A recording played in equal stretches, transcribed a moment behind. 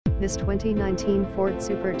This 2019 Ford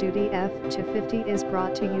Super Duty F-250 is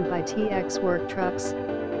brought to you by TX Work Trucks.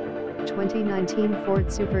 2019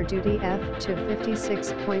 Ford Super Duty F-250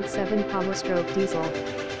 6.7 POWERSTROKE diesel.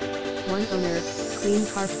 1 owner, clean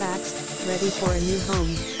Carfax, ready for a new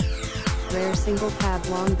home. Rare single cab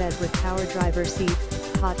long bed with power driver seat,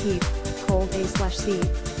 hot heat, cold A/C,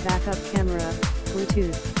 backup camera,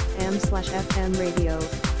 Bluetooth, AM/FM radio,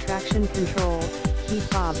 traction control, heat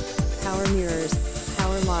fob, power mirrors,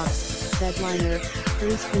 power locks, bed liner,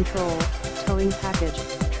 cruise control, towing package,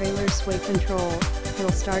 trailer sway control,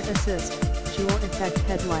 hill start assist, dual effect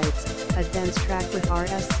headlights, advanced track with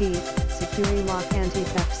RSC, security lock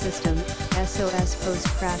anti-theft system, SOS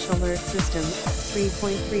post-crash alert system,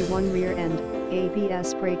 3.31 rear end,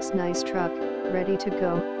 ABS brakes. Nice truck, ready to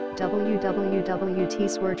go.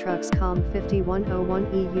 www.tswertrucks.com 5101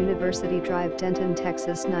 E University Drive, Denton,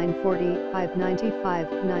 Texas 940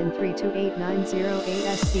 595 932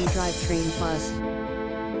 8908 SC Drivetrain Plus.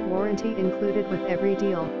 Warranty included with every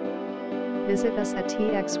deal. Visit us at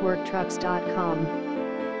txworktrucks.com.